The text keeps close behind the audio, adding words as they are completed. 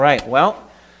Right, well,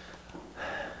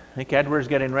 I think Edward's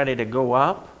getting ready to go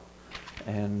up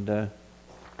and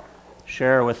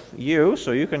share with you,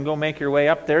 so you can go make your way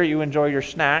up there. You enjoy your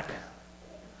snack.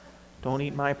 Don't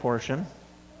eat my portion.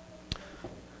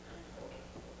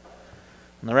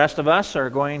 And the rest of us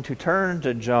are going to turn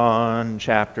to John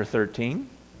chapter 13.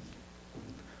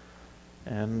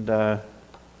 And this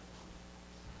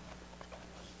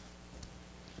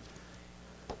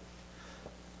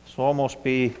will almost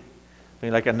be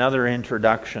like another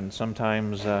introduction.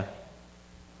 Sometimes you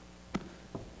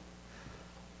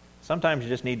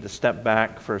just need to step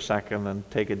back for a second and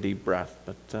take a deep breath.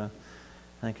 But I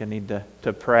think I need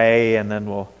to pray, and then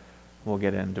we'll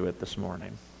get into it this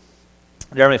morning.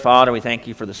 Dear Heavenly Father, we thank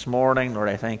you for this morning. Lord,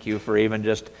 I thank you for even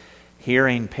just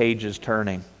hearing pages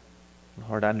turning.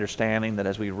 Lord, understanding that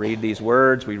as we read these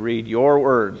words, we read your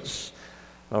words,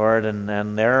 Lord,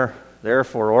 and they're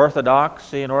for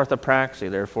orthodoxy and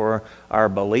orthopraxy, therefore our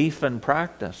belief and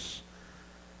practice.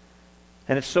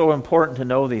 And it's so important to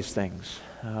know these things.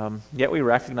 Yet we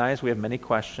recognize we have many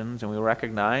questions, and we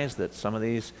recognize that some of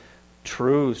these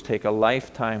truths take a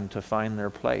lifetime to find their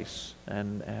place.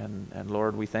 And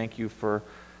Lord, we thank you for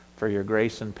your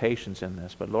grace and patience in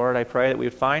this. But Lord, I pray that we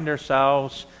find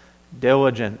ourselves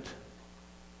diligent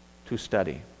to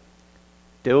study,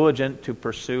 diligent to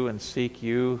pursue and seek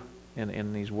you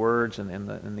in these words and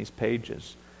in these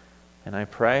pages. And I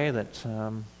pray that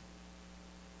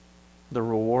the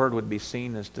reward would be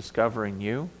seen as discovering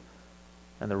you,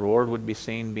 and the reward would be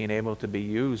seen being able to be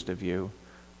used of you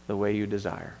the way you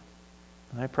desire.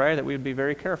 And I pray that we would be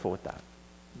very careful with that.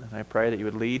 And I pray that you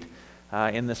would lead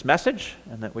in this message,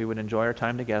 and that we would enjoy our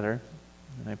time together.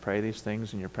 And I pray these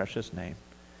things in your precious name.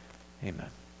 Amen.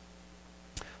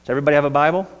 Does everybody have a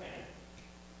Bible?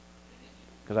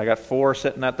 Because I got 4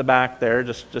 sitting at the back there,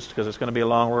 just because it's going to be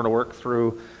long. We're going to work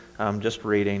through just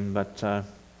reading. But for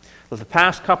the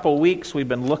past couple weeks, we've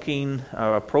been looking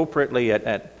appropriately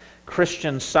at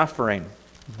Christian suffering,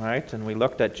 right? And we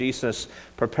looked at Jesus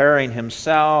preparing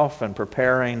himself and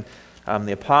preparing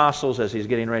the apostles as he's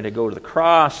getting ready to go to the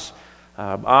cross.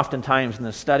 Oftentimes in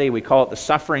the study, we call it the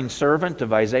suffering servant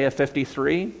of Isaiah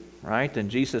 53, right?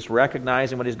 And Jesus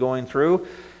recognizing what he's going through.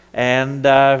 And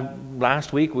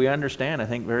last week we understand, I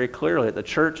think, very clearly that the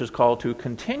church is called to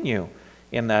continue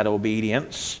in that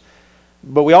obedience.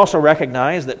 But we also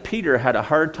recognize that Peter had a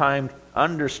hard time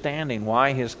understanding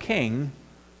why his king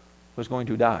was going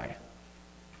to die.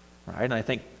 Right? And I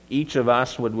think each of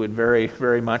us would very,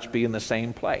 very much be in the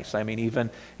same place. I mean,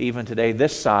 even today,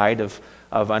 this side of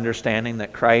understanding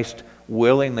that Christ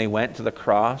willingly went to the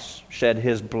cross, shed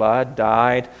his blood,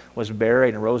 died, was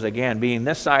buried, and rose again. Being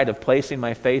this side of placing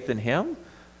my faith in him,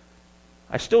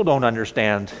 I still don't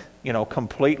understand,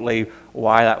 completely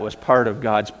why that was part of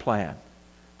God's plan.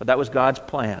 But that was God's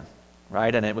plan,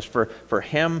 right? And it was for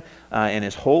him in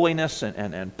his holiness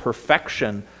and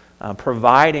perfection,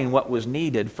 providing what was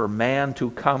needed for man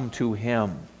to come to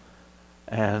him.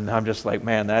 And I'm just like,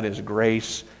 man, that is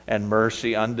grace and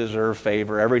mercy, undeserved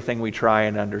favor, everything we try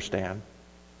and understand.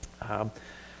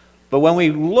 But when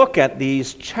we look at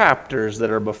these chapters that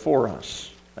are before us,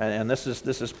 and this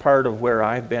is part of where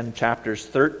I've been, chapters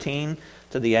 13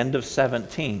 to the end of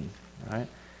 17, right?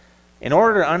 In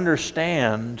order to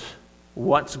understand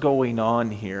what's going on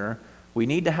here, we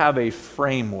need to have a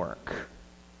framework,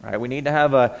 right? We need to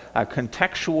have a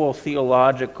contextual,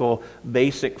 theological,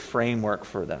 basic framework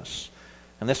for this.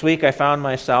 And this week I found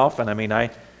myself, and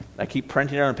I keep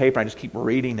printing it on paper, I just keep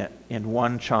reading it in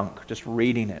one chunk, just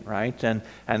reading it, right? And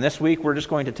this week we're just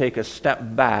going to take a step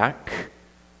back,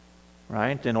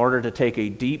 right, in order to take a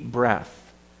deep breath.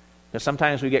 Because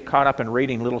sometimes we get caught up in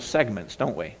reading little segments,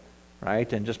 don't we?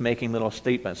 Right? And just making little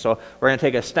statements. So we're going to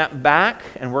take a step back,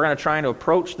 and we're going to try to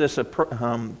approach this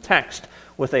text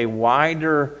with a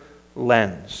wider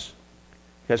lens.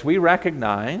 Because we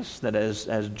recognize that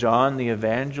as John the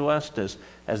evangelist, as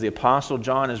the Apostle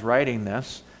John is writing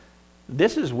this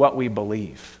is what we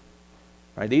believe.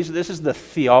 Right? This is the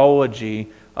theology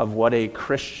of what a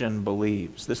Christian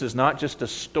believes. This is not just a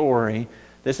story.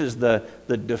 This is the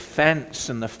defense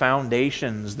and the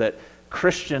foundations that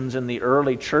Christians in the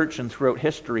early church and throughout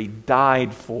history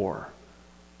died for.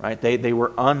 Right? They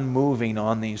were unmoving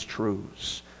on these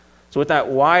truths. So with that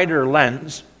wider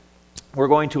lens, we're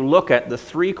going to look at the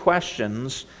 3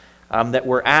 questions that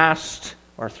were asked,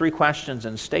 or 3 questions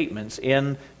and statements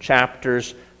in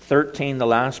chapters 13, the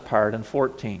last part, and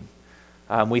 14.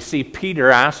 We see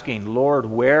Peter asking, Lord,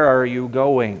 where are you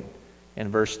going? In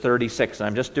verse 36.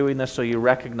 I'm just doing this so you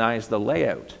recognize the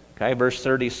layout. Okay, verse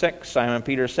 36, Simon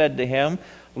Peter said to him,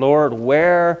 Lord,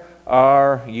 where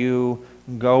are you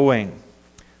going?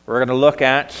 We're going to look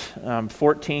at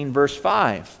 14 verse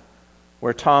 5,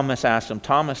 where Thomas asked him.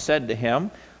 Thomas said to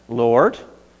him, Lord,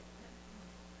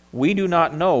 we do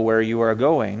not know where you are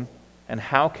going, and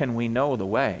how can we know the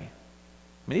way?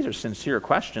 I mean, these are sincere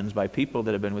questions by people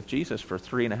that have been with Jesus for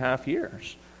 3.5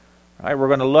 years. All right, we're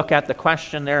going to look at the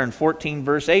question there in 14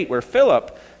 verse 8, where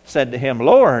Philip said to him,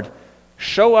 Lord,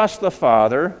 show us the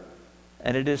Father,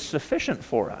 and it is sufficient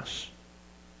for us.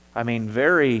 I mean,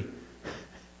 very,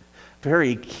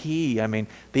 very key. I mean,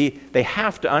 they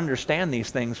have to understand these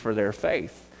things for their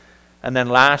faith. And then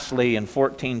lastly, in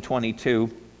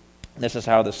 14:22, this is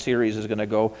how the series is going to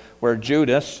go, where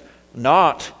Judas,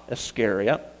 not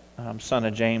Iscariot, son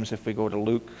of James, if we go to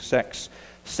Luke 6,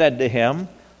 said to him,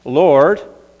 Lord,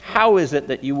 how is it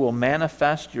that you will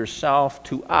manifest yourself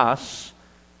to us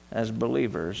as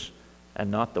believers and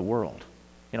not the world?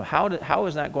 You know, how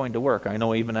is that going to work? I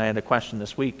know even I had a question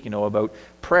this week, about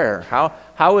prayer.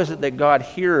 How is it that God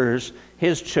hears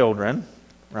His children,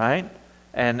 right?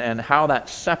 And how that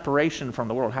separation from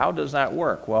the world, how does that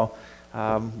work? Well,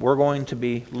 we're going to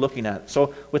be looking at it.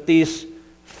 So with these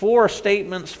 4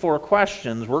 statements, 4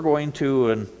 questions, we're going to,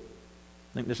 and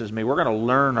I think this is me, we're going to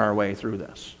learn our way through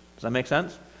this. Does that make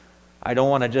sense? I don't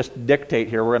want to just dictate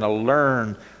here. We're going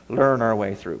to learn our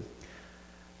way through.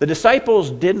 The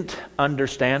disciples didn't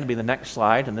understand, to be the next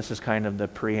slide, and this is kind of the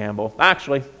preamble.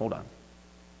 Actually, hold on.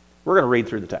 We're going to read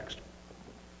through the text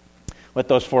with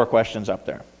those 4 questions up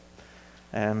there.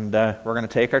 And we're going to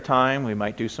take our time. We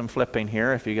might do some flipping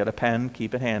here. If you got a pen,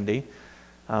 keep it handy.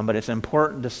 But it's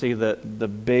important to see the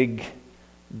big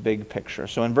picture.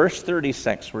 So in verse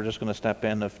 36, we're just going to step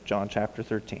in of John chapter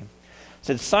 13. It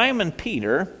said, Simon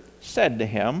Peter said to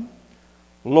him,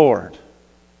 Lord.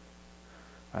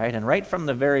 Right? And right from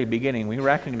the very beginning, we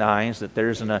recognize that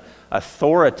there's an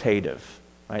authoritative,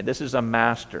 right? This is a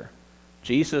master.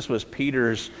 Jesus was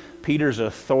Peter's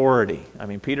authority. I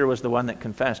mean, Peter was the one that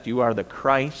confessed, you are the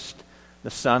Christ, the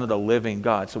Son of the living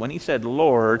God. So when he said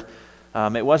Lord,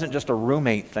 it wasn't just a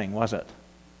roommate thing, was it?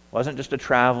 It wasn't just a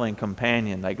traveling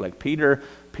companion. Like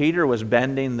Peter was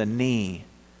bending the knee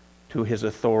to his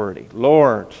authority.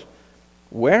 Lord,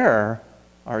 where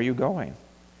are you going?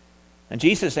 And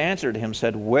Jesus answered him,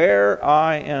 said, where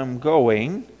I am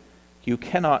going, you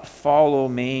cannot follow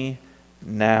me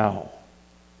now,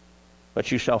 but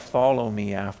you shall follow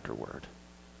me afterward.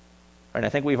 And I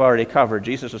think we've already covered,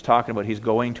 Jesus was talking about he's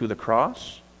going to the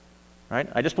cross. Right?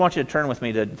 I just want you to turn with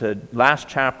me to last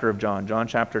chapter of John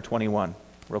chapter 21,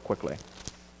 real quickly.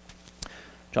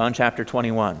 John chapter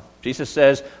 21. Jesus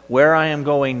says, where I am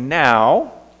going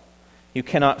now, you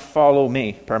cannot follow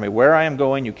me. Where I am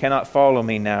going, you cannot follow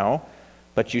me now,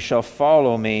 but you shall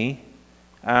follow me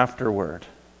afterward.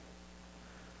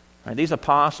 Right? These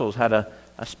apostles had a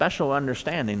special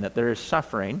understanding that there is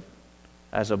suffering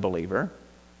as a believer.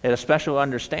 They had a special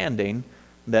understanding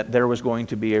that there was going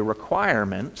to be a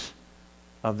requirement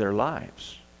of their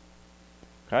lives.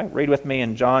 Okay? Read with me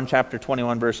in John chapter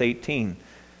 21, verse 18.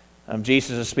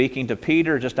 Jesus is speaking to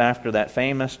Peter just after that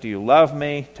famous, do you love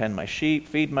me? Tend my sheep,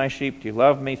 feed my sheep. Do you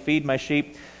love me? Feed my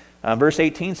sheep. Verse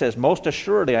 18 says, most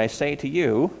assuredly I say to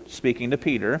you, speaking to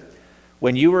Peter,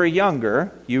 when you were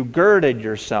younger, you girded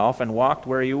yourself and walked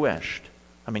where you wished.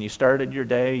 I mean, you started your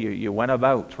day, you went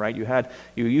about, right?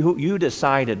 You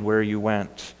decided where you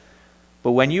went.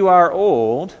 But when you are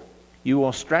old, you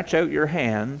will stretch out your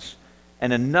hands,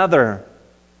 and another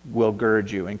will gird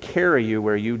you and carry you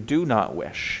where you do not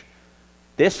wish.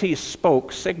 This he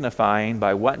spoke, signifying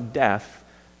by what death,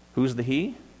 who's the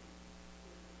he?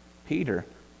 Peter.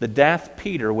 The death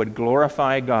Peter would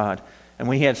glorify God. And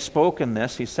when he had spoken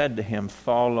this, he said to him,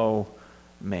 follow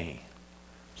me.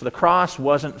 So the cross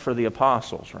wasn't for the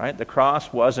apostles, right? The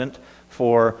cross wasn't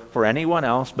for anyone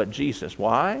else but Jesus.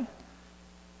 Why?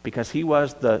 Because he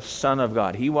was the Son of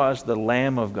God. He was the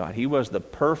Lamb of God. He was the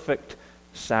perfect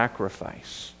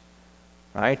sacrifice.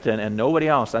 Right? And nobody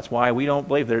else. That's why we don't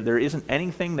believe. There isn't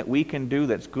anything that we can do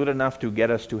that's good enough to get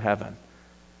us to heaven.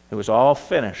 It was all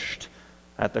finished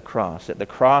at the cross. The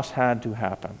cross had to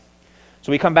happen.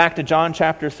 So we come back to John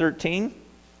chapter 13,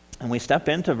 and we step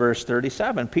into verse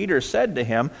 37. Peter said to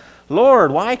him,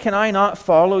 Lord, why can I not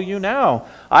follow you now?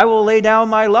 I will lay down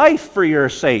my life for your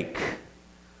sake.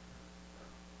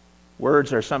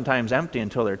 Words are sometimes empty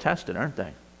until they're tested, aren't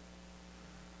they?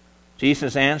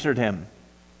 Jesus answered him,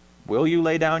 will you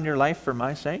lay down your life for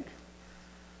my sake?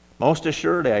 Most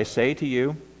assuredly, I say to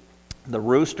you, the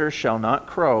rooster shall not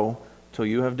crow till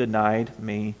you have denied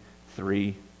me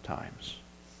 3 times.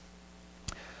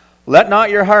 Let not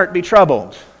your heart be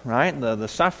troubled, right? The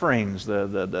sufferings,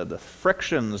 the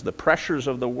frictions, the pressures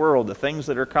of the world, the things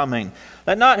that are coming.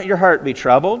 Let not your heart be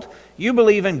troubled. You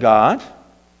believe in God,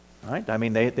 Right? I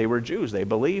mean, they were Jews. They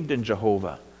believed in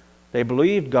Jehovah. They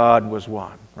believed God was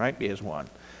one, right? He is one.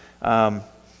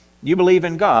 You believe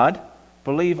in God,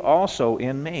 believe also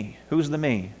in me. Who's the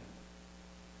me?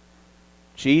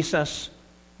 Jesus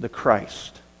the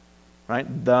Christ,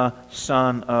 right? The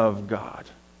Son of God.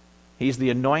 He's the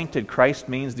anointed. Christ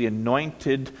means the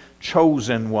anointed,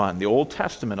 chosen one. The Old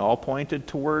Testament all pointed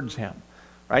towards him.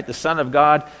 Right? The Son of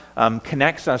God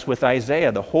connects us with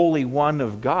Isaiah, the Holy One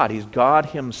of God. He's God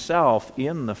himself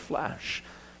in the flesh.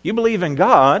 You believe in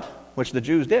God, which the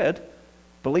Jews did,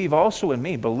 believe also in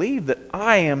me. Believe that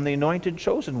I am the anointed,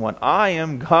 chosen one. I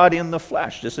am God in the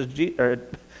flesh. This is you're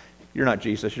not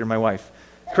Jesus, you're my wife.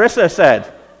 Krista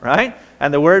said, right?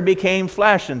 And the Word became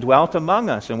flesh and dwelt among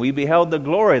us, and we beheld the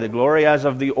glory as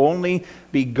of the only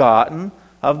begotten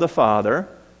of the Father,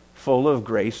 full of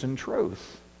grace and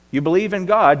truth. You believe in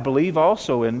God, believe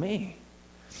also in me.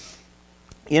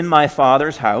 In my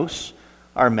Father's house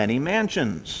are many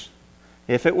mansions.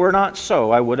 If it were not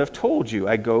so, I would have told you,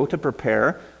 I go to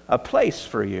prepare a place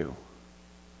for you.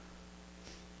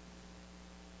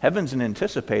 Heaven's an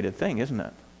anticipated thing, isn't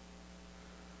it?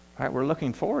 Right, we're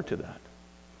looking forward to that.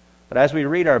 But as we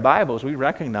read our Bibles, we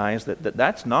recognize that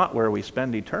that's not where we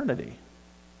spend eternity.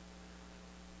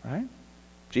 Right?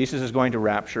 Jesus is going to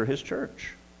rapture his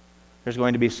church. There's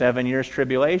going to be 7 years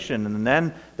tribulation.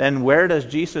 And then where does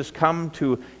Jesus come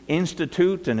to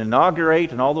institute and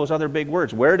inaugurate and all those other big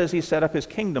words? Where does he set up his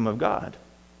kingdom of God?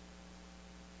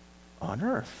 On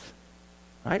earth.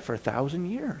 Right? For 1,000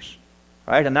 years.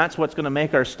 Right? And that's what's going to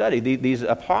make our study. These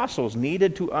apostles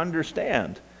needed to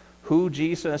understand who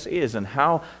Jesus is and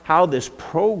how this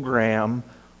program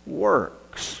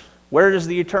works. Where is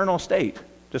the eternal state?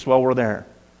 Just while we're there.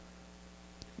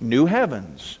 New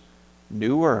heavens.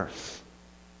 New earth,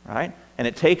 right? And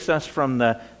it takes us from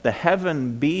the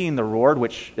heaven being the Lord,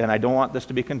 which, and I don't want this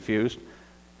to be confused,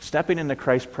 stepping into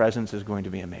Christ's presence is going to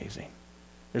be amazing.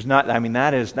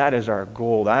 That is our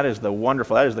goal. That is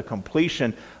the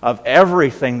completion of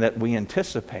everything that we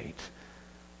anticipate.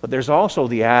 But there's also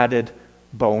the added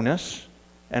bonus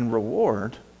and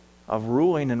reward of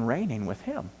ruling and reigning with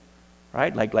him.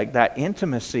 Right? Like that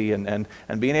intimacy and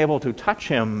being able to touch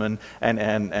him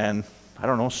and I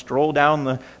don't know, stroll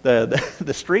down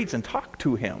the streets and talk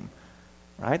to him.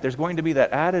 Right? There's going to be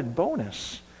that added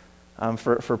bonus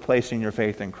for placing your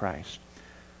faith in Christ.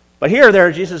 But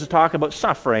here, Jesus is talking about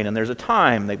suffering, and there's a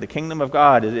time. Like the kingdom of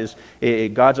God is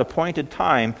God's appointed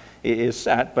time is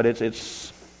set, but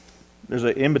there's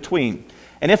an in between.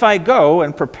 And if I go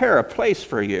and prepare a place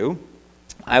for you,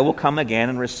 I will come again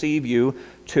and receive you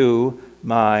to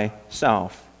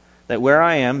myself, that where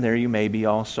I am, there you may be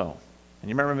also. And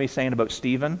you remember me saying about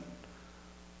Stephen?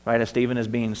 Right, as Stephen is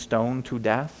being stoned to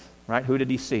death, right? Who did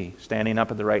he see standing up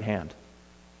at the right hand?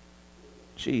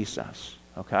 Jesus,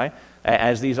 okay?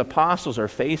 As these apostles are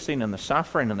facing and the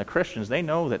suffering and the Christians, they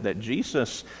know that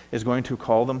Jesus is going to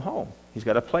call them home. He's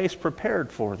got a place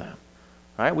prepared for them,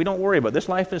 right? We don't worry about it. This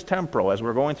life is temporal. As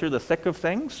we're going through the thick of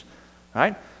things,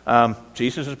 right?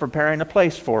 Jesus is preparing a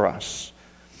place for us.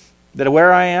 That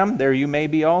where I am, there you may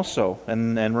be also.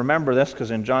 And remember this, because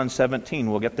in John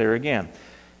 17, we'll get there again.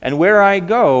 And where I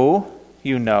go,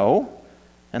 you know,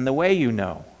 and the way you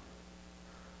know.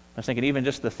 I was thinking even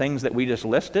just the things that we just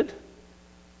listed.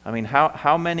 I mean,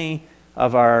 how many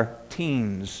of our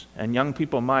teens and young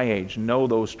people my age know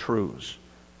those truths?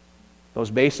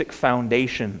 Those basic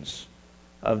foundations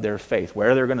of their faith,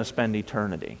 where they're going to spend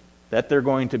eternity, that they're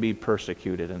going to be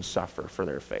persecuted and suffer for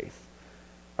their faith.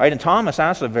 Right? And Thomas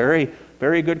asked a very,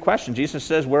 very good question. Jesus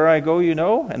says, where I go you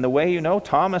know, and the way you know.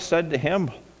 Thomas said to him,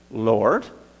 Lord,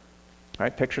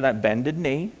 right? Picture that bended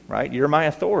knee, right? You're my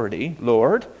authority,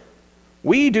 Lord.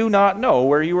 We do not know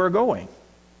where you are going.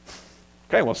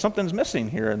 Okay, well, something's missing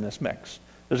here in this mix.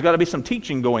 There's got to be some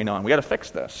teaching going on. We got to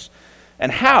fix this.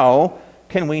 And how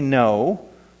can we know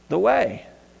the way?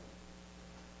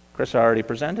 Chris already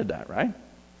presented that, right?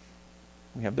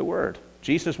 We have the Word.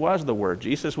 Jesus was the Word.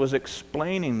 Jesus was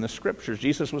explaining the Scriptures.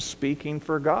 Jesus was speaking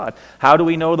for God. How do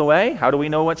we know the way? How do we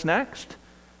know what's next?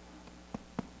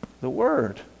 The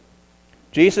Word.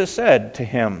 Jesus said to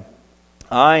him,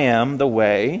 I am the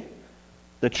way,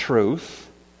 the truth,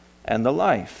 and the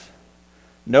life.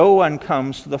 No one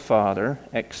comes to the Father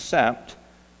except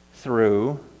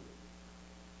through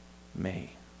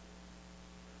me.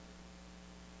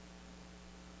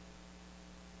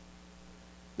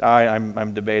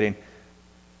 I'm debating.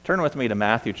 Turn with me to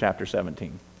Matthew chapter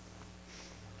 17.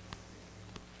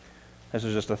 This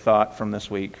is just a thought from this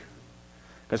week.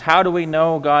 Because how do we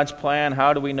know God's plan?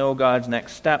 How do we know God's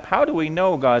next step? How do we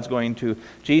know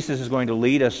Jesus is going to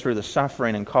lead us through the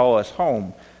suffering and call us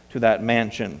home to that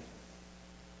mansion?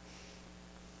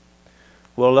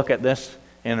 We'll look at this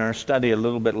in our study a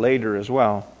little bit later as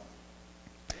well.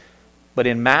 But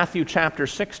in Matthew chapter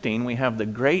 16, we have the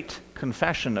great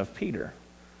confession of Peter.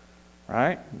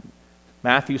 Right?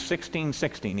 Matthew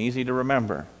 16:16, easy to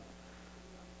remember.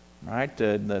 Right?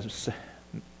 The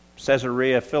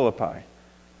Caesarea Philippi.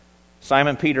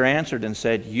 Simon Peter answered and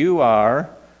said, "You are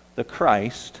the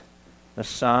Christ, the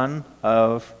Son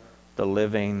of the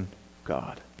living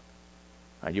God."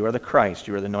 Right? You are the Christ.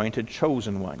 You are the anointed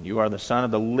chosen one. You are the Son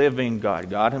of the living God.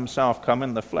 God himself come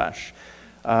in the flesh.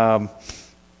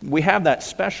 We have that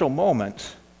special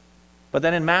moment. But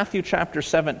then in Matthew chapter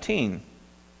 17,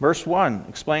 verse 1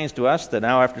 explains to us that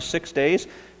now after 6 days,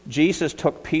 Jesus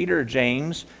took Peter,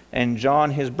 James, and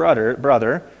John his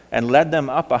brother, and led them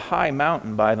up a high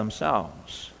mountain by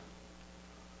themselves.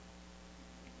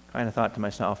 I kind of thought to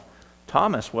myself,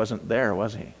 Thomas wasn't there,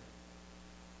 was he?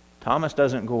 Thomas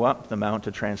doesn't go up the Mount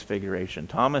of Transfiguration.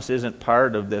 Thomas isn't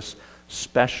part of this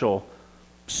special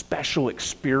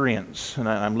experience, and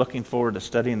I'm looking forward to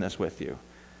studying this with you.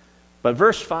 But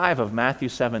verse 5 of Matthew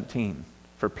 17,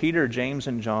 for Peter, James,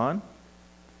 and John,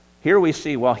 here we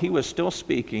see, while he was still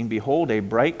speaking, behold, a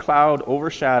bright cloud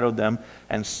overshadowed them,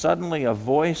 and suddenly a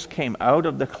voice came out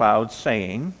of the cloud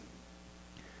saying,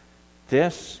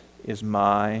 "This is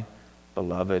my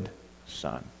beloved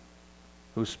Son."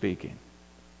 Who's speaking?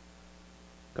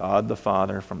 God the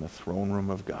Father from the throne room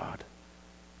of God.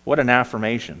 What an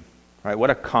affirmation, right? What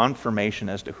a confirmation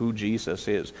as to who Jesus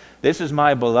is. This is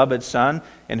my beloved Son,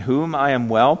 in whom I am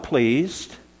well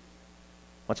pleased.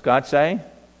 What's God say?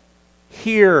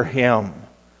 Hear him.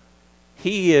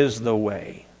 He is the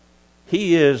way.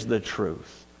 He is the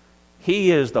truth.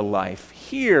 He is the life.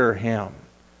 Hear him.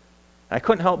 I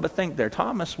couldn't help but think there,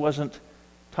 Thomas wasn't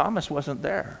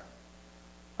there.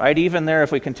 Right? Even there,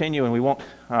 if we continue, and we won't...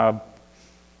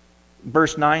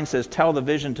 Verse 9 says, "Tell the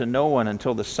vision to no one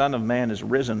until the Son of Man is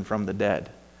risen from the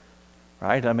dead."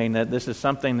 Right? I mean, this is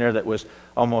something there that was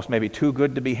almost maybe too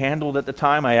good to be handled at the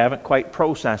time. I haven't quite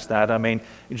processed that. I mean,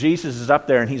 Jesus is up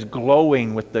there and he's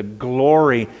glowing with the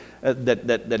glory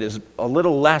that is a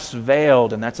little less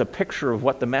veiled, and that's a picture of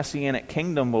what the Messianic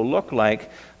kingdom will look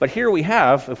like. But here we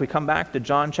have, if we come back to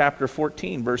John chapter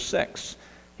 14, verse 6,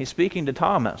 he's speaking to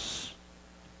Thomas.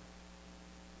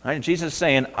 Right? And Jesus is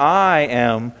saying, "I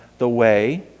am the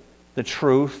way, the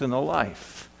truth, and the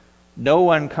life. No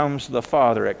one comes to the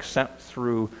Father except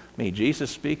through me." Jesus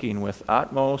speaking with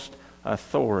utmost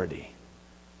authority.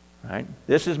 Right?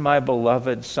 This is my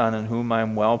beloved Son in whom I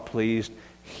am well pleased.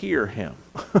 Hear him.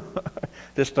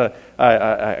 Just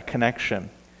a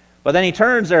connection. But then he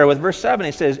turns there with verse 7.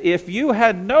 He says, "If you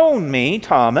had known me,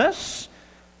 Thomas,"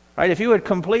 right? If you had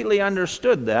completely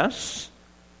understood this,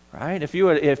 right? If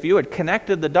you had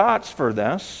connected the dots for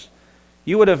this,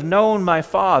 you would have known my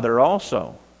Father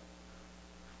also.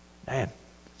 Man,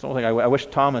 it's the only thing I wish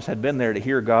Thomas had been there to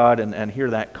hear God and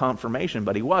hear that confirmation,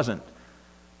 but he wasn't.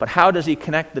 But how does he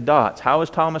connect the dots? How is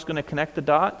Thomas going to connect the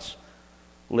dots?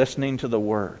 Listening to the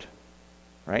Word,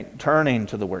 right? Turning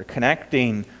to the Word,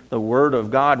 connecting the Word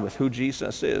of God with who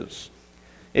Jesus is.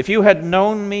 "If you had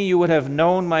known me, you would have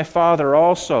known my Father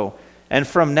also. And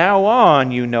from now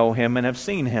on you know him and have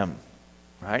seen him."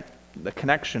 Right? The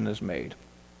connection is made.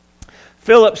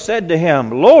 Philip said to him,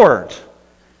 "Lord,"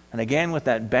 and again with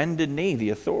that bended knee, the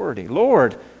authority,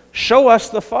 "Lord, show us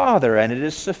the Father, and it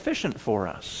is sufficient for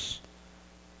us."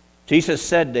 Jesus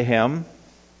said to him,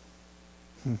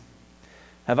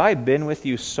 "Have I been with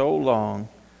you so long,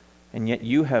 and yet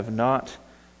you have not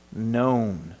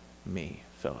known me,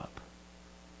 Philip?"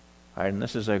 All right, and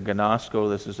this is a gnosko,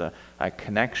 this is a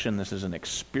connection, this is an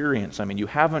experience. I mean, you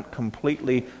haven't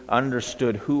completely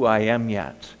understood who I am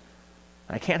yet.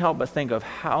 I can't help but think of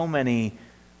how many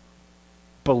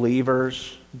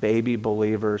believers, baby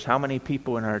believers, how many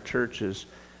people in our churches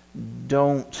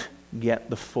don't get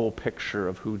the full picture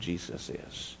of who Jesus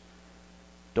is.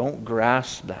 Don't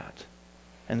grasp that.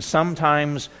 And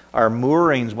sometimes our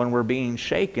moorings, when we're being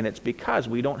shaken, it's because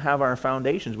we don't have our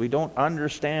foundations. We don't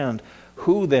understand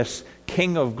who this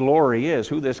King of glory is,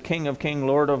 who this King of Kings,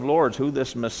 Lord of lords, who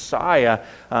this Messiah,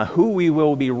 who we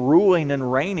will be ruling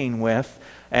and reigning with,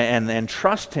 and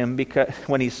trust him because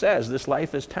when he says this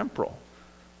life is temporal.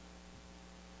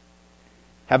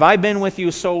 "Have I been with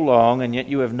you so long, and yet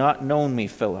you have not known me,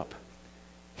 Philip?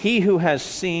 He who has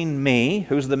seen me,"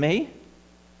 who's the me?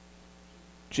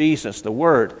 Jesus, the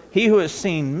Word. "He who has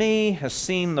seen me has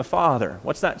seen the Father."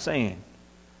 What's that saying?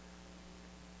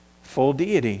 Full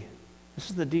deity. This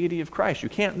is the deity of Christ. You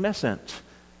can't miss it.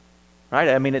 Right?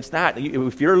 I mean, it's that.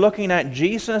 If you're looking at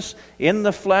Jesus in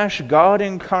the flesh, God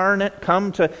incarnate,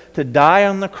 come to die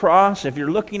on the cross, if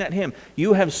you're looking at Him,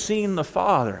 you have seen the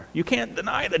Father. You can't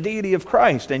deny the deity of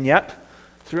Christ, and yet,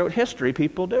 throughout history,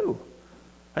 people do.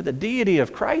 Right? The deity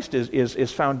of Christ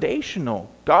is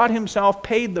foundational. God Himself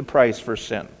paid the price for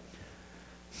sin.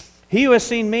 He who has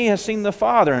seen me has seen the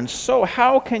Father, and so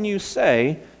how can you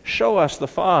say, show us the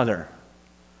Father?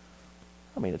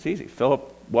 I mean, it's easy. Philip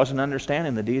wasn't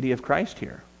understanding the deity of Christ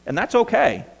here. And that's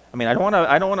okay. I mean, I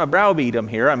don't want to browbeat him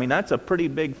here. I mean, that's a pretty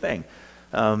big thing.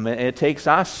 It takes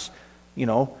us, I'm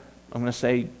going to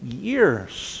say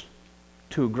years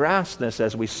to grasp this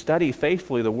as we study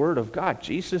faithfully the Word of God.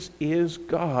 Jesus is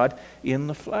God in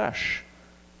the flesh.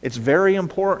 It's very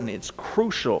important. It's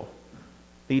crucial.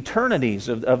 The eternities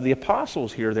of the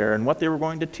apostles here, there, and what they were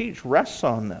going to teach rests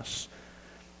on this.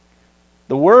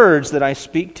 The words that I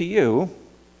speak to you,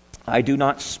 I do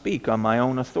not speak on my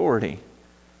own authority,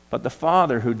 but the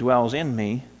Father who dwells in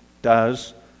me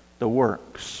does the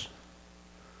works.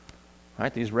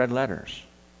 Right? These red letters.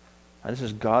 This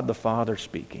is God the Father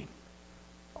speaking.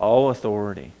 All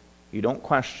authority. You don't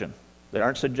question. They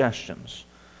aren't suggestions.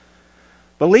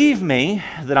 Believe me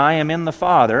that I am in the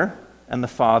Father and the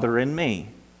Father in me.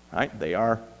 Right? They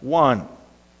are one.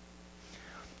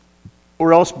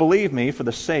 Or else believe me for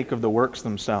the sake of the works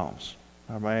themselves.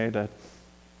 All right?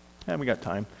 We got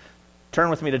time. Turn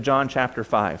with me to John chapter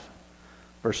 5,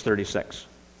 verse 36.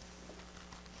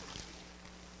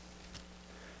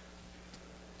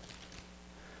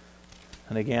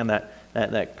 And again,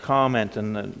 that comment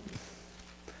and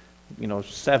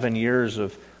 7 years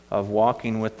of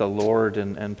walking with the Lord,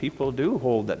 and people do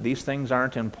hold that these things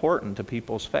aren't important to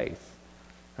people's faith.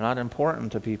 They're not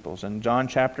important to people's. In John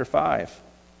chapter 5,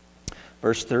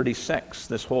 verse 36,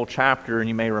 this whole chapter, and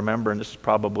you may remember, and this is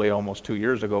probably almost 2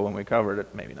 years ago when we covered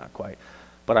it, maybe not quite,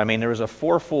 but I mean there was a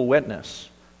fourfold witness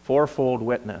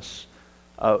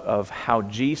of how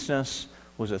Jesus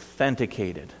was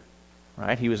authenticated.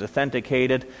 Right? He was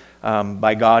authenticated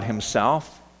by God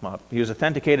Himself. He was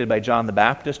authenticated by John the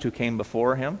Baptist who came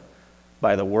before Him,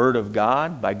 by the Word of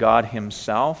God, by God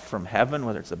Himself from heaven,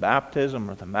 whether it's the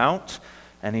baptism or the mount,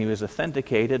 and He was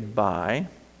authenticated by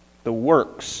the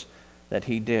works that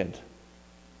He did.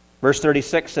 Verse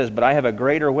 36 says, "But I have a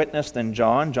greater witness than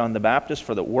John the Baptist,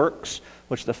 for the works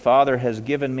which the Father has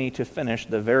given me to finish,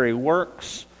 the very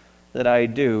works that I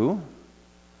do,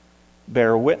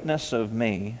 bear witness of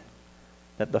me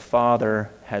that the Father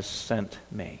has sent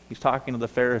me." He's talking to the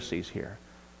Pharisees here.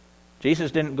 Jesus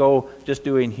didn't go just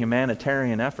doing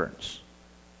humanitarian efforts.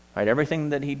 Right? Everything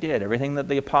that He did, everything that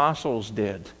the apostles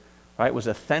did, right, was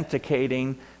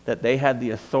authenticating that they had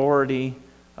the authority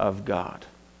of God.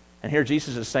 And here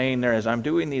Jesus is saying there, as I'm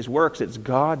doing these works, it's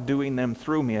God doing them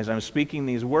through me. As I'm speaking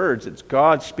these words, it's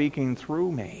God speaking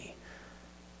through me.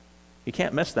 You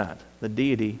can't miss that, the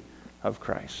deity of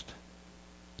Christ.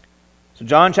 So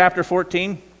John chapter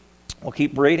 14, we'll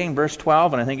keep reading, verse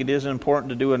 12, and I think it is important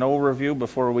to do an overview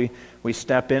before we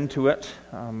step into it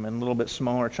in a little bit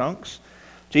smaller chunks.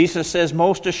 Jesus says,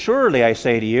 "Most assuredly I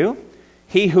say to you,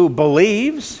 he who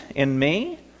believes in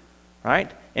me,"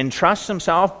 right, entrusts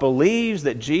himself, believes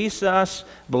that Jesus,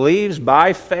 believes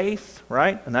by faith,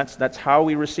 right? And that's how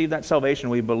we receive that salvation.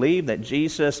 We believe that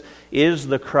Jesus is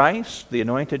the Christ, the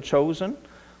anointed chosen.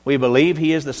 We believe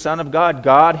He is the Son of God,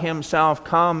 God Himself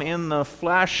come in the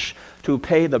flesh to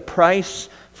pay the price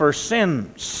for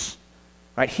sins.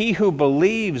 Right? He who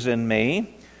believes in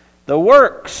me, the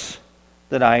works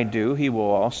that I do, he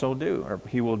will also do, or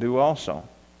he will do also.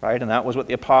 Right? And that was what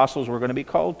the apostles were going to be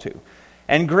called to.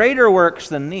 "And greater works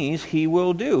than these he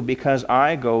will do, because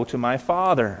I go to my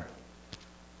Father."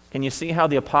 Can you see how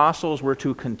the apostles were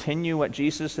to continue what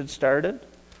Jesus had started?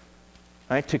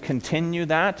 Right? To continue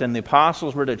that, and the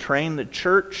apostles were to train the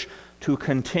church to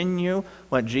continue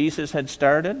what Jesus had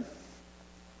started.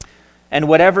 "And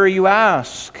whatever you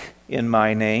ask in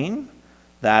my name,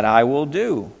 that I will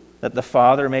do, that the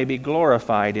Father may be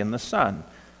glorified in the Son."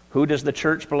 Who does the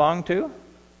church belong to?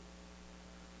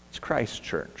 It's Christ's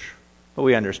church. But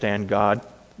we understand God,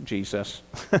 Jesus,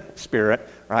 Spirit,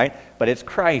 right? But it's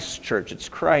Christ's church. It's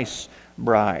Christ's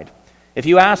bride. "If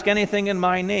you ask anything in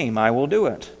my name, I will do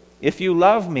it. If you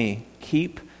love me,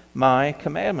 keep my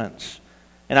commandments.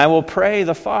 And I will pray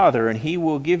the Father, and He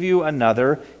will give you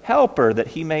another helper, that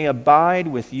He may abide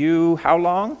with you," how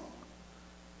long?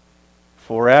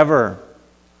 Forever.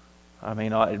 I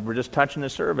mean, we're just touching the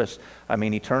service. I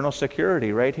mean, eternal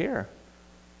security right here.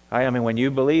 I mean, when you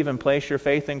believe and place your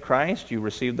faith in Christ, you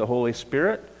receive the Holy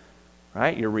Spirit,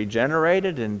 right? You're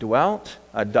regenerated and dwelt,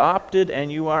 adopted,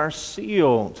 and you are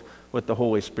sealed with the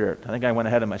Holy Spirit. I think I went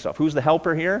ahead of myself. Who's the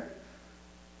helper here?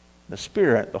 The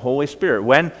Spirit, the Holy Spirit.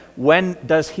 When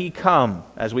does He come?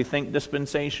 As we think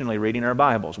dispensationally, reading our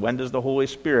Bibles, when does the Holy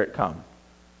Spirit come?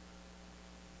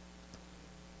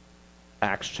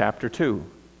 Acts chapter 2,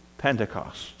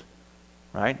 Pentecost.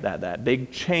 Right? That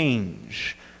big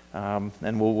change.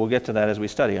 And we'll get to that as we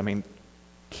study. I mean,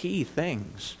 key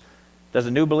things. Does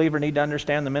a new believer need to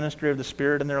understand the ministry of the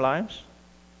Spirit in their lives?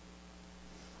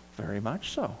 Very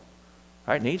much so.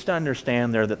 Right? Needs to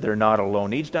understand that they're not alone.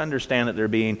 Needs to understand that they're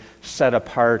being set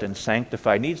apart and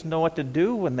sanctified. Needs to know what to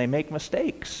do when they make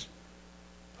mistakes.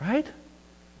 Right?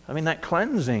 I mean, that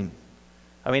cleansing.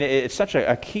 I mean, it's such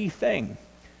a key thing.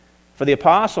 For the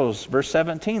apostles, verse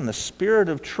 17, the Spirit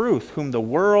of truth, whom the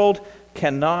world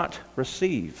cannot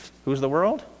receive. Who's the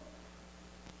world?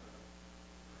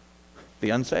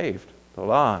 The unsaved, the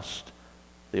lost.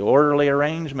 The orderly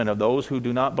arrangement of those who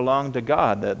do not belong to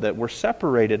God, that we're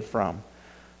separated from.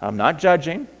 I'm not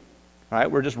judging, right?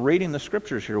 We're just reading the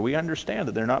Scriptures here. We understand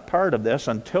that they're not part of this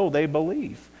until they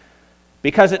believe.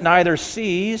 Because it neither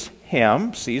sees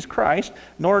Him, sees Christ,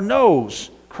 nor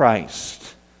knows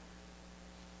Christ.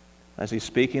 As He's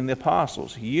speaking to the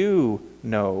apostles, you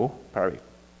know,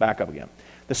 back up again.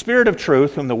 The Spirit of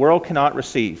truth, whom the world cannot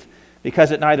receive,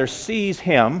 because it neither sees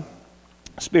Him,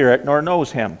 Spirit, nor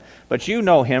knows Him. But you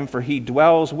know Him, for He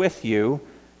dwells with you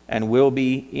and will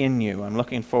be in you. I'm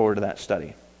looking forward to that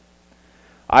study.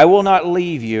 I will not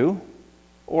leave you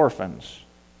orphans.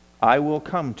 I will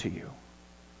come to you.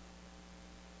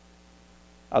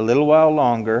 A little while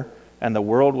longer, and the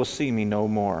world will see me no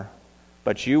more.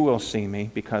 But you will see me,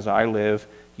 because I live,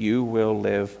 you will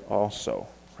live also.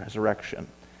 Resurrection.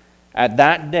 At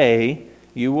that day,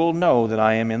 you will know that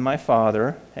I am in my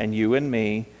Father, and you in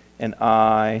me, and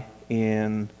I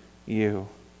in you.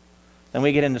 Then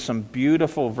we get into some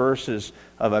beautiful verses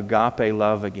of agape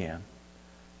love again,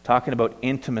 talking about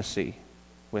intimacy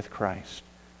with Christ.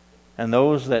 And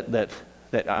those that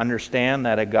understand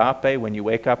that agape, when you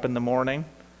wake up in the morning,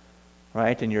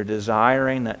 right, and you're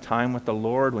desiring that time with the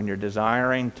Lord, when you're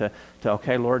desiring to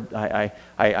okay, Lord,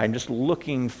 I'm just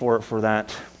looking for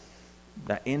that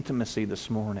intimacy this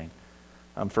morning.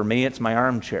 For me, it's my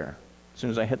armchair. As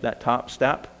soon as I hit that top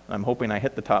step, I'm hoping I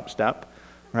hit the top step,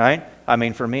 right? I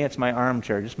mean, for me, it's my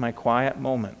armchair, just my quiet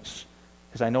moments,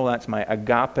 because I know that's my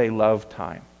agape love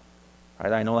time.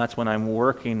 Right? I know that's when I'm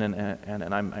working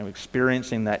and I'm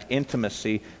experiencing that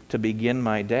intimacy to begin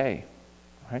my day.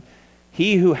 Right?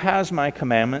 He who has my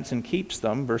commandments and keeps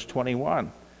them, verse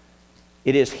 21,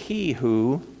 it is he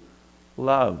who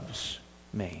loves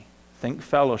me. Think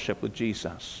fellowship with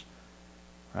Jesus.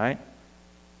 Right?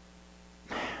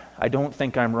 I don't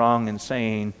think I'm wrong in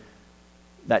saying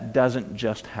that doesn't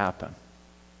just happen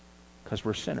because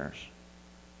we're sinners.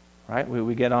 Right?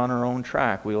 We get on our own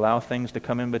track. We allow things to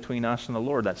come in between us and the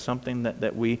Lord. That's something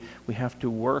that we have to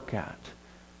work at.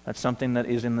 That's something that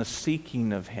is in the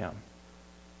seeking of Him.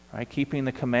 Right? Keeping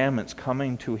the commandments,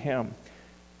 coming to Him.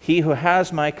 He who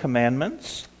has my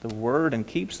commandments, the word, and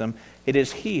keeps them, it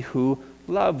is he who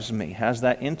loves me, has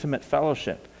that intimate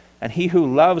fellowship. And he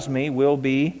who loves me will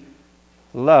be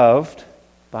loved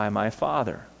by my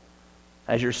Father.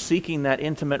 As you're seeking that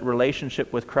intimate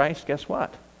relationship with Christ, guess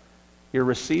what? You're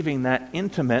receiving that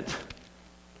intimate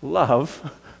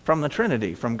love from the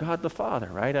Trinity, from God the Father,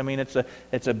 right? I mean, it's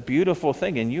a beautiful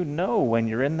thing, and you know when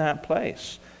you're in that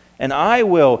place. And I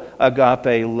will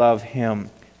agape love Him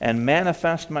and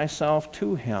manifest myself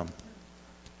to Him.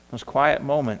 Those quiet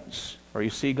moments where you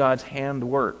see God's hand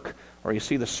work, or you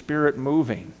see the Spirit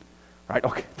moving, right?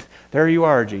 Okay, there you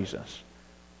are, Jesus,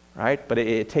 right? But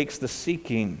it takes the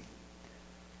seeking.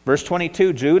 Verse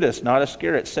 22, Judas, not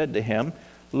Iscariot, said to Him,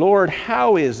 Lord,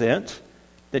 how is it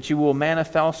that you will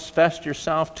manifest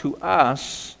yourself to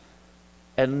us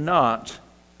and not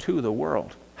to the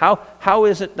world? How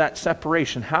is it that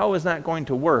separation? How is that going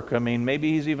to work? I mean,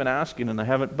 maybe he's even asking and I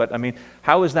haven't, but I mean,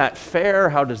 how is that fair?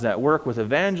 How does that work with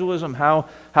evangelism? How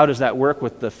does that work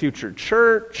with the future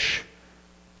church?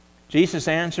 Jesus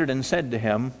answered and said to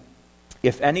him,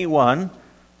 if anyone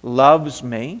loves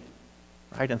me,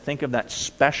 right? And think of that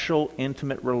special,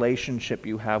 intimate relationship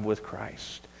you have with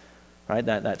Christ. Right?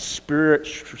 That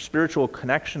spiritual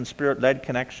connection, Spirit-led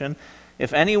connection.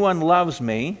 If anyone loves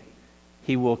me,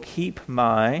 he will keep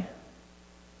my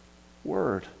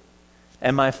word.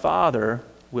 And my Father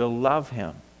will love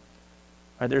him.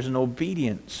 Right? There's an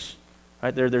obedience.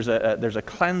 Right? There's a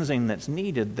cleansing that's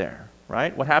needed there.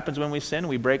 Right? What happens when we sin?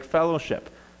 We break fellowship.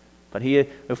 But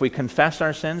if we confess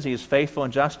our sins, He is faithful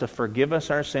and just to forgive us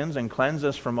our sins and cleanse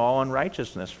us from all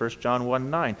unrighteousness. 1 John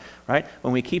 1:9. Right?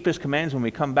 When we keep His commands, when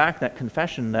we come back, that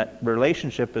confession, that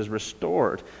relationship is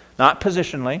restored. Not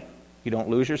positionally. You don't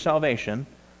lose your salvation.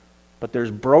 but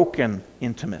there's broken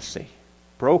intimacy,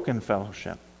 broken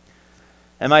fellowship.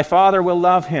 And my Father will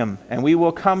love him, and we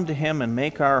will come to him and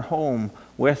make our home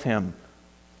with him.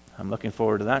 I'm looking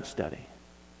forward to that study.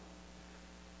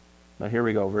 But here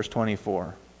we go, verse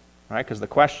 24. Right? Because the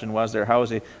question was there, how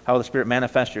the Spirit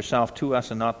manifests yourself to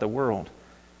us and not the world.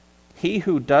 He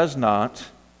who does not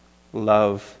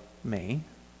love me,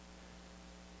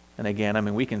 and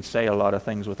again, we can say a lot of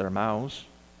things with our mouths.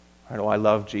 Right? Oh, I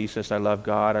love Jesus, I love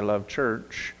God, I love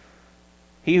church.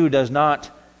 He who does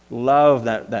not love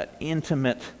that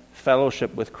intimate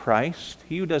fellowship with Christ,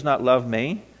 he who does not love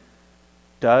me,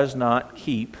 does not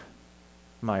keep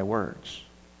my words.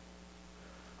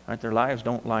 Right? Their lives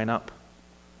don't line up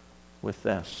with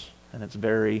this, and it's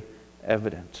very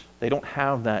evident. They don't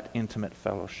have that intimate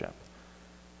fellowship.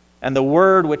 And the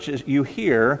word which you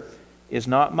hear is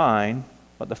not mine,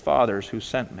 but the Father's who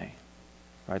sent me.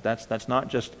 Right? That's not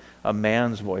just a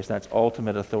man's voice, that's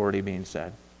ultimate authority being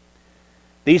said.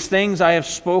 These things I have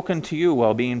spoken to you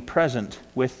while being present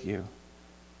with you.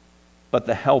 But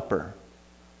the Helper,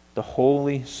 the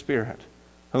Holy Spirit,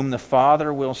 whom the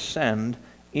Father will send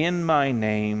in my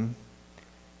name,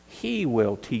 he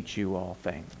will teach you all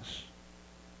things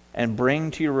and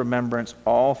bring to your remembrance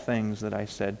all things that I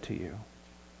said to you.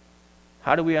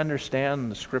 How do we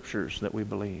understand the Scriptures that we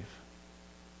believe?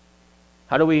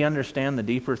 How do we understand the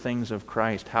deeper things of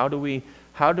Christ? How do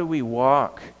we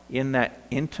walk in that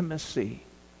intimacy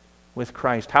with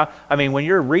Christ? When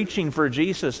you're reaching for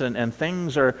Jesus and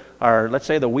things are, let's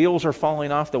say the wheels are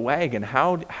falling off the wagon,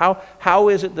 how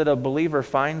is it that a believer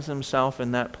finds himself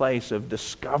in that place of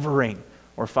discovering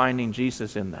or finding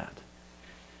Jesus in that?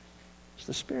 It's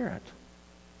the Spirit.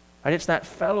 Right? It's that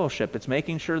fellowship. It's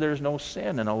making sure there's no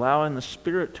sin and allowing the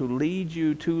Spirit to lead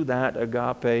you to that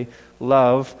agape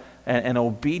love, and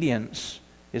obedience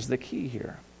is the key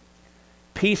here.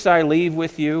 Peace I leave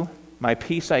with you, my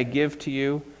peace I give to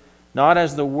you. Not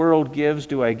as the world gives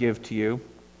do I give to you.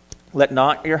 Let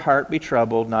not your heart be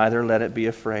troubled, neither let it be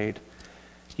afraid.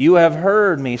 You have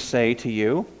heard me say to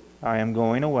you, I am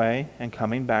going away and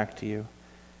coming back to you.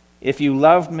 If you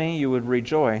loved me, you would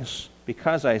rejoice,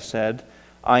 because I said,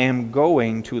 I am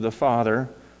going to the Father,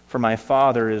 for my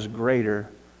Father is greater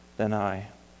than I.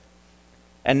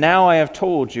 And now I have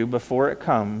told you before it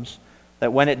comes,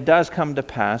 that when it does come to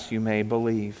pass, you may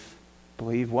believe.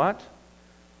 Believe what?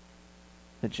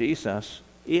 That Jesus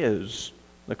is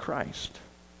the Christ,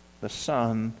 the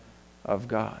Son of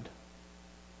God.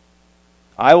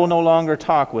 I will no longer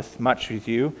talk much with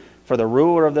you, for the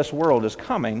ruler of this world is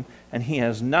coming, and he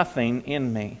has nothing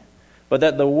in me. But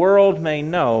that the world may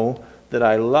know that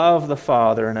I love the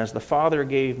Father, and as the Father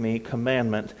gave me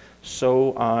commandment,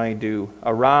 so I do.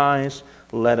 Arise,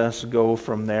 let us go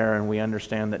from there. And we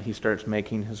understand that he starts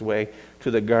making his way to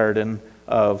the Garden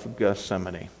of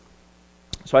Gethsemane.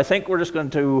 So I think we're just going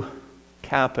to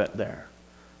cap it there.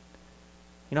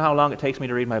 You know how long it takes me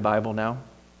to read my Bible now?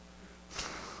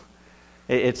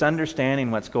 It's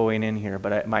understanding what's going in here.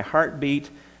 But my heartbeat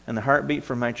and the heartbeat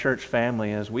from my church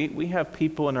family is we have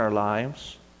people in our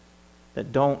lives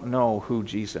that don't know who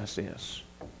Jesus is.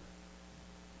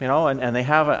 You know, and they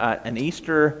have an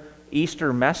Easter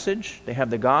message. They have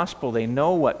the gospel. They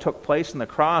know what took place on the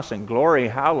cross, and glory,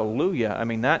 hallelujah.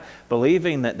 That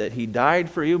believing that he died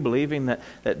for you, believing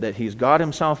that he's God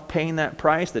himself paying that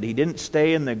price, that he didn't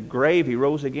stay in the grave, he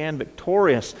rose again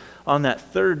victorious on that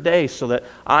third day so that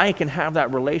I can have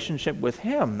that relationship with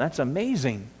him. That's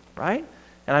amazing, right?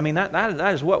 And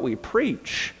that is what we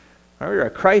preach. We're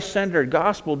a Christ-centered,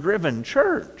 gospel-driven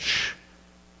church.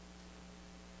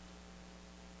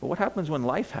 But what happens when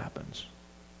life happens?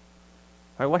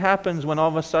 Right, what happens when all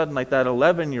of a sudden, like that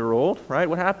 11-year-old, right?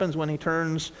 What happens when he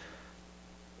turns,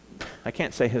 I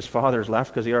can't say his father's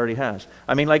left because he already has.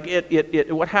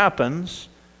 What happens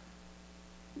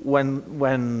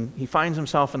when he finds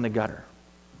himself in the gutter?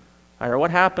 Or what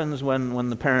happens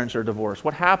when the parents are divorced?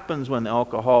 What happens when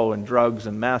alcohol and drugs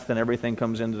and meth and everything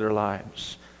comes into their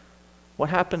lives? What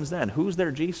happens then? Who's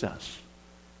their Jesus?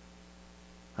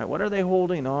 Right, what are they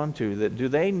holding on to? Do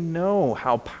they know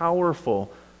how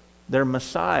powerful their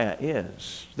Messiah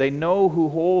is? They know who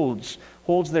holds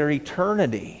their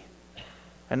eternity.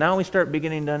 And now we start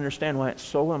beginning to understand why it's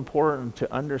so important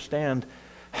to understand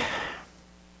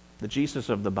the Jesus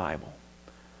of the Bible.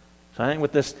 So I think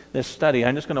with this study,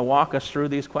 I'm just going to walk us through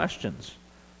these questions.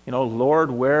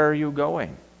 Lord, where are you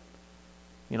going?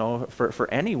 For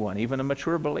anyone, even a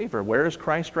mature believer, where is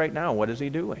Christ right now? What is he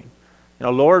doing?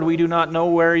 Lord, we do not know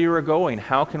where you are going.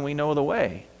 How can we know the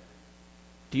way?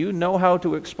 Do you know how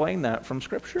to explain that from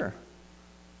Scripture?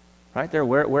 Right there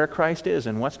where Christ is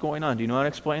and what's going on. Do you know how to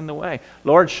explain the way?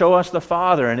 Lord, show us the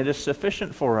Father, and it is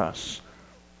sufficient for us.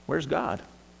 Where's God?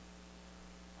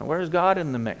 Where's God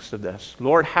in the mix of this?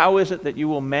 Lord, how is it that you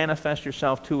will manifest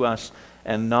yourself to us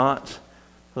and not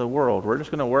the world? We're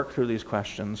just going to work through these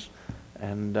questions,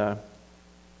 and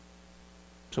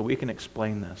so we can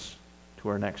explain this to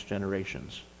our next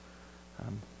generations.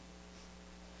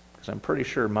 Because I'm pretty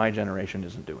sure my generation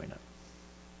isn't doing it.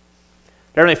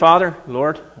 Heavenly Father,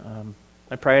 Lord,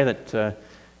 I pray that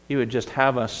you would just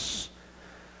have us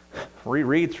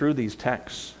reread through these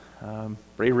texts,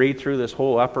 reread through this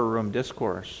whole upper room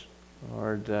discourse.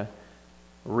 Lord,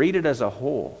 read it as a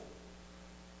whole.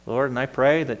 Lord, and I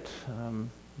pray that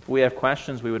if we have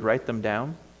questions, we would write them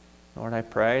down. Lord, I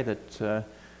pray that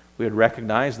we would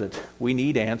recognize that we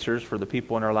need answers for the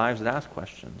people in our lives that ask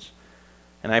questions.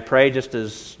 And I pray, just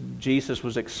as Jesus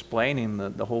was explaining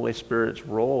the Holy Spirit's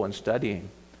role in studying,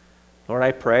 Lord,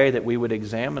 I pray that we would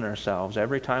examine ourselves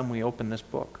every time we open this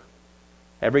book,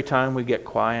 every time we get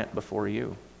quiet before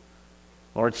you.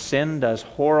 Lord, sin does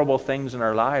horrible things in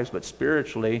our lives, but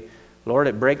spiritually, Lord,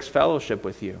 it breaks fellowship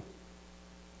with you.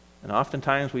 And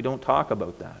oftentimes we don't talk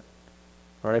about that.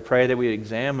 Lord, I pray that we would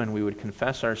examine, we would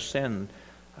confess our sin,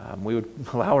 we would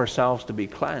allow ourselves to be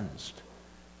cleansed,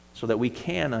 so that we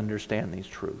can understand these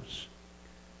truths.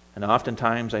 And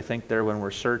oftentimes I think when we're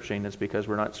searching, it's because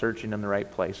we're not searching in the right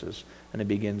places, and it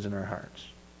begins in our hearts.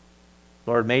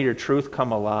 Lord, may your truth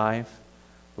come alive.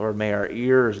 Lord, may our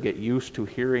ears get used to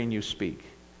hearing you speak.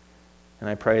 And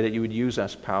I pray that you would use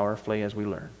us powerfully as we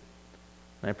learn.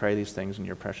 And I pray these things in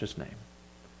your precious name.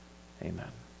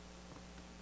 Amen.